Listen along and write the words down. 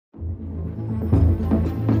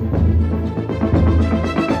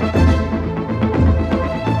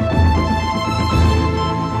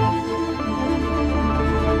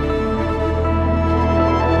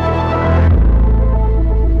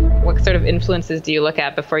influences do you look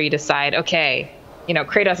at before you decide, okay, you know,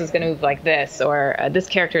 Kratos is going to move like this, or this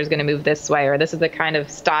character is going to move this way, or this is the kind of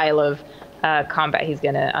style of combat he's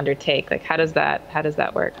going to undertake? Like, how does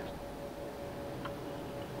that work?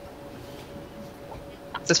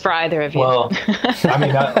 This is for either of you. Well, I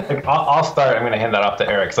mean, I'll start. I'm going to hand that off to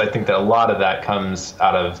Eric, because I think that a lot of that comes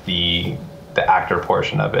out of the actor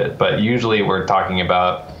portion of it. But usually we're talking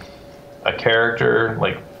about a character,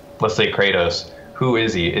 like, let's say Kratos. Who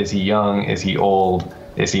is he? Is he young? Is he old?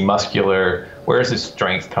 Is he muscular? Where does his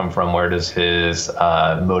strength come from? Where does his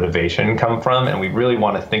motivation come from? And we really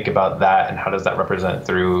want to think about that, and how does that represent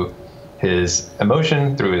through his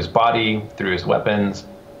emotion, through his body, through his weapons.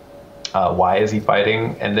 Why is he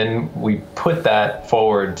fighting? And then we put that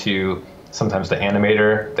forward to sometimes the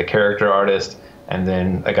animator, the character artist, and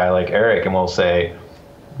then a guy like Eric, and we'll say,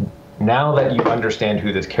 now that you understand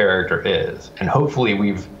who this character is, and hopefully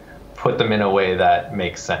we've put them in a way that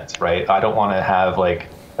makes sense, right? I don't want to have like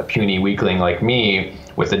a puny weakling like me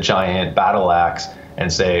with a giant battle axe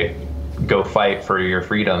and say, go fight for your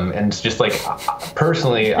freedom. And it's just like,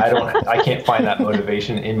 personally, I can't find that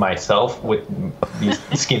motivation in myself with these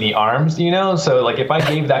skinny arms, you know? So like, if I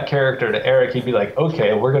gave that character to Eric, he'd be like,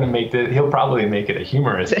 okay, we're going to make this, he'll probably make it a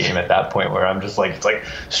humorous game at that point, where I'm just like, it's like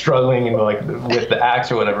struggling and like with the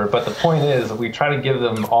axe or whatever. But the point is, we try to give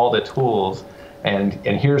them all the tools, and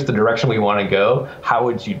here's the direction we want to go. How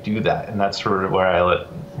would you do that? And that's sort of where I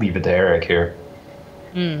leave it to Eric here.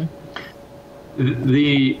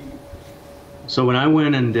 So when I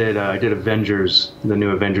went and did Avengers, the new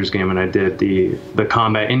Avengers game, and I did the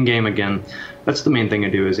combat in-game again, that's the main thing I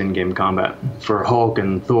do, is in-game combat for Hulk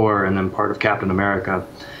and Thor, and then part of Captain America.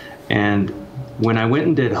 And when I went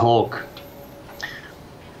and did Hulk,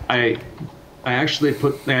 I actually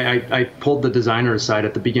I pulled the designer aside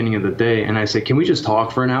at the beginning of the day, and I said, can we just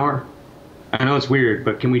talk for an hour? I know it's weird,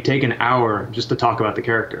 but can we take an hour just to talk about the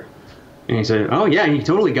character? And he said, oh yeah, he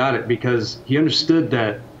totally got it, because he understood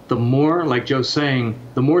that the more, like Joe's saying,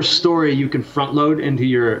 the more story you can front load into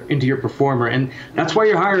your performer, and that's why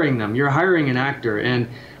you're hiring them. You're hiring an actor, and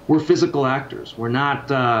we're physical actors. We're not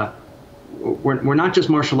just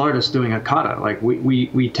martial artists doing a kata. Like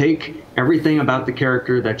we take everything about the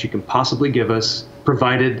character that you can possibly give us,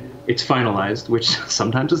 provided it's finalized, which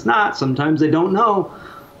sometimes it's not. Sometimes they don't know,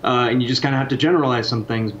 and you just kind of have to generalize some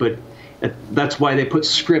things. But that's why they put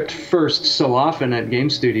script first so often at game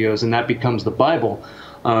studios, and that becomes the Bible.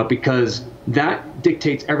 Because that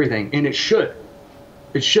dictates everything, and it should.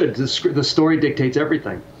 It should. The story dictates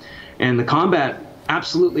everything, and the combat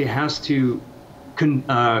absolutely has to,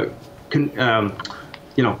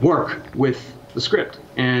 work with the script,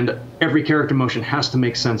 and every character motion has to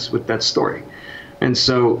make sense with that story. And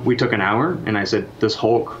so we took an hour, and I said, "This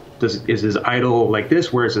Hulk, is his idol like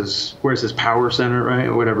this? Where's his power center, right?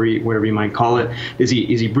 Or whatever you might call it. Is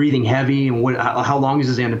he breathing heavy? And how long is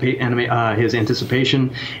his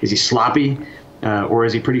anticipation? Is he sloppy, or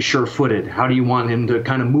is he pretty sure-footed? How do you want him to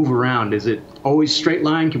kind of move around? Is it always straight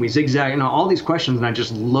line? Can we zigzag? You know, all these questions, and I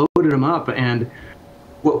just loaded them up. And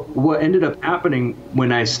what ended up happening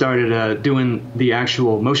when I started doing the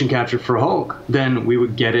actual motion capture for Hulk, then we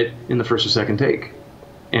would get it in the first or second take.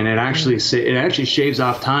 And it actually shaves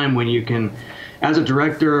off time when you can, as a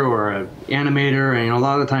director or an animator, and a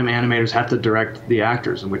lot of the time animators have to direct the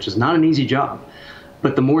actors, which is not an easy job.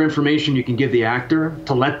 But the more information you can give the actor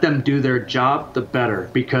to let them do their job, the better,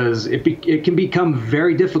 because it can become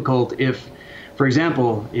very difficult if, for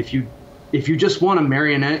example, if you just want to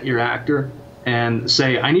marionette your actor and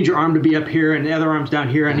say, I need your arm to be up here and the other arm's down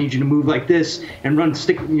here, I need you to move like this and run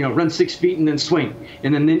 6 feet and then swing.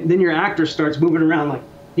 And then your actor starts moving around like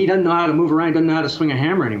he doesn't know how to move around, he doesn't know how to swing a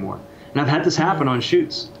hammer anymore. And I've had this happen on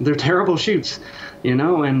shoots. They're terrible shoots,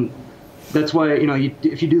 and that's why,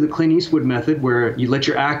 if you do the Clint Eastwood method, where you let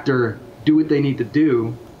your actor do what they need to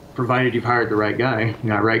do, provided you've hired the right guy,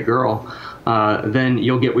 right girl, then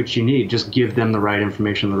you'll get what you need. Just give them the right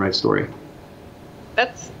information, the right story.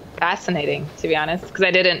 That's fascinating, to be honest, because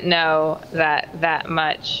I didn't know that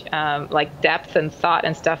much like depth and thought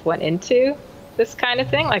and stuff went into this kind of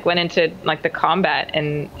thing, like went into like the combat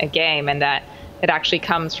in a game, and that it actually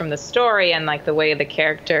comes from the story and like the way the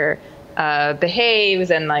character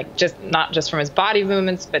behaves, and like just not just from his body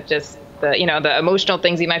movements, but just the emotional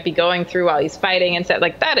things he might be going through while he's fighting and stuff.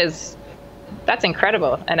 Like that's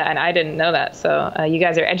incredible, and I didn't know that. So you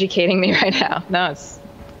guys are educating me right now. No, it's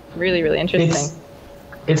really, really interesting.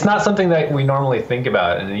 It's not something that we normally think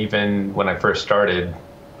about, and even when I first started,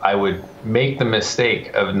 I would make the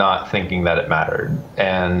mistake of not thinking that it mattered.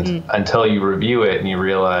 And until you review it and you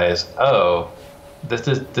realize, oh,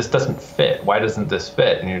 this doesn't fit. Why doesn't this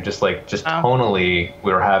fit? And you're just like, tonally,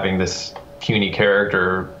 we were having this puny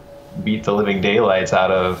character beat the living daylights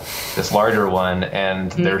out of this larger one,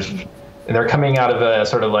 and they're coming out of a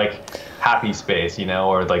sort of like happy space, you know,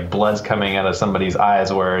 or like blood's coming out of somebody's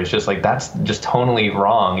eyes, where it's just like, that's just tonally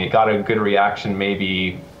wrong. It got a good reaction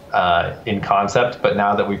maybe in concept, but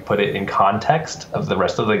now that we've put it in context of the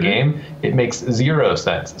rest of the game, it makes zero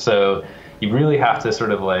sense. So you really have to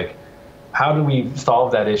sort of like, how do we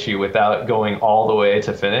solve that issue without going all the way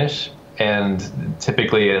to finish? And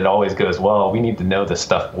typically it always goes, well, we need to know this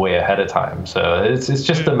stuff way ahead of time. So it's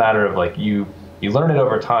just a matter of like, you learn it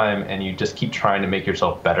over time, and you just keep trying to make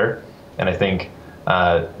yourself better. And I think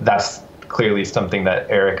that's clearly something that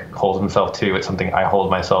Eric holds himself to. It's something I hold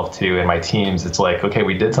myself to in my teams. It's like, okay,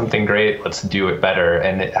 we did something great, let's do it better.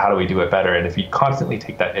 And how do we do it better? And if you constantly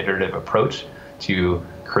take that iterative approach to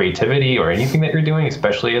creativity or anything that you're doing,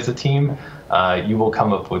 especially as a team, you will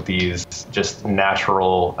come up with these just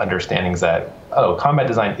natural understandings that, oh, combat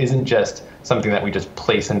design isn't just something that we just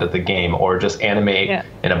place into the game or just animate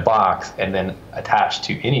in a box and then attach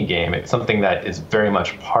to any game. It's something that is very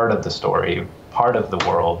much part of the story, part of the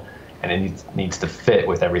world, and it needs to fit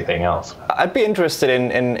with everything else. I'd be interested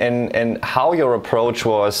in how your approach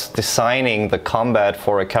was designing the combat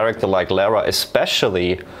for a character like Lara,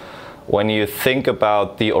 especially when you think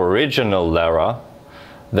about the original Lara,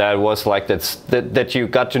 that was like that you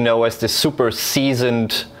got to know as this super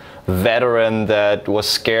seasoned veteran that was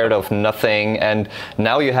scared of nothing, and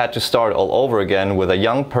now you had to start all over again with a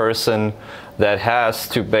young person that has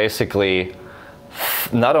to basically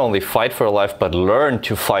not only fight for her life, but learn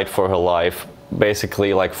to fight for her life,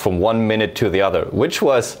 basically like from 1 minute to the other, which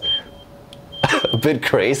was a bit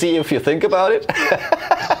crazy if you think about it.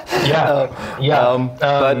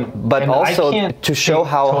 But also to show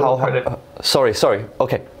how sorry,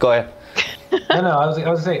 okay, go ahead. No, I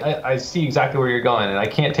was saying, I see exactly where you're going, and I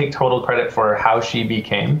can't take total credit for how she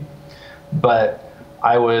became, but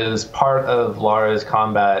I was part of Lara's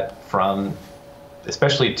combat from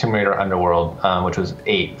especially Tomb Raider Underworld, which was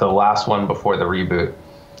 8, the last one before the reboot.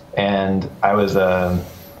 And I was,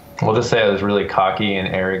 we'll just say I was really cocky and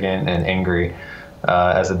arrogant and angry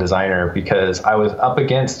as a designer, because I was up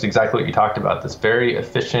against exactly what you talked about, this very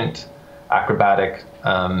efficient, acrobatic,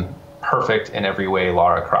 perfect in every way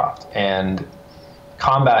Lara Croft. And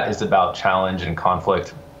combat is about challenge and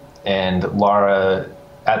conflict. And Lara,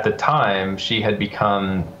 at the time, she had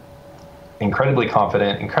become incredibly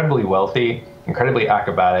confident, incredibly wealthy, incredibly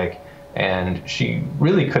acrobatic, and she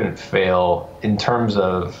really couldn't fail in terms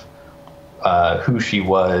of who she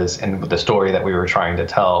was and the story that we were trying to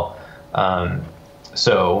tell.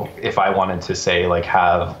 So if I wanted to say, like,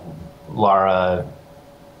 have Lara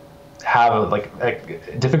have like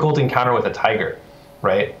a difficult encounter with a tiger,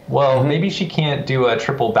 right? Well, maybe she can't do a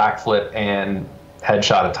triple backflip and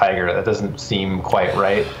headshot a tiger. That doesn't seem quite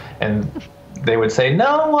right. And they would say,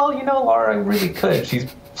 no, well, you know, Lara really could.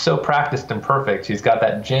 She's so practiced and perfect. She's got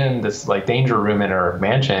that gym, this like danger room in her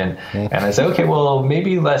mansion. And I said, okay, well,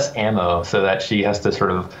 maybe less ammo so that she has to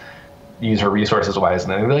sort of use her resources wise.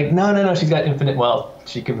 And they'd be like, no, she's got infinite wealth.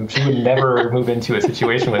 She would never move into a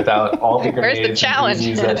situation without all the grenades and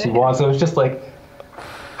Uzis that she wants. So it was just like,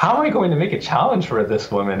 how am I going to make a challenge for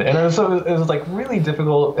this woman? And it was like really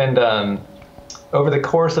difficult. And over the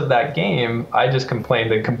course of that game, I just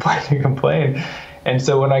complained and complained and complained. And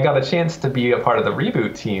so when I got a chance to be a part of the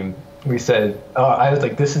reboot team, we said, I was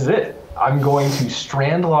like, this is it. I'm going to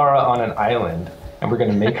strand Lara on an island, and we're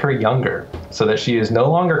going to make her younger so that she is no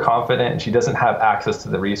longer confident and she doesn't have access to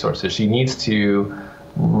the resources. She needs to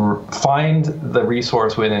find the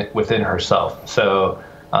resource within herself. So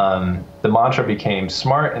the mantra became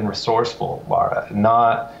smart and resourceful Lara,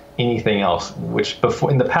 not anything else, which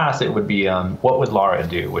before in the past it would be what would Lara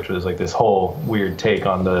do, which was like this whole weird take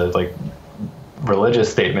on the like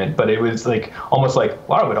religious statement, but it was like almost like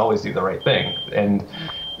Lara would always do the right thing. And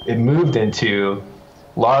it moved into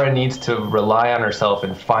Lara needs to rely on herself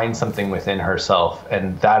and find something within herself,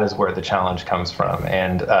 and that is where the challenge comes from.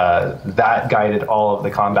 And that guided all of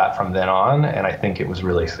the combat from then on, and I think it was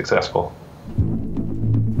really successful.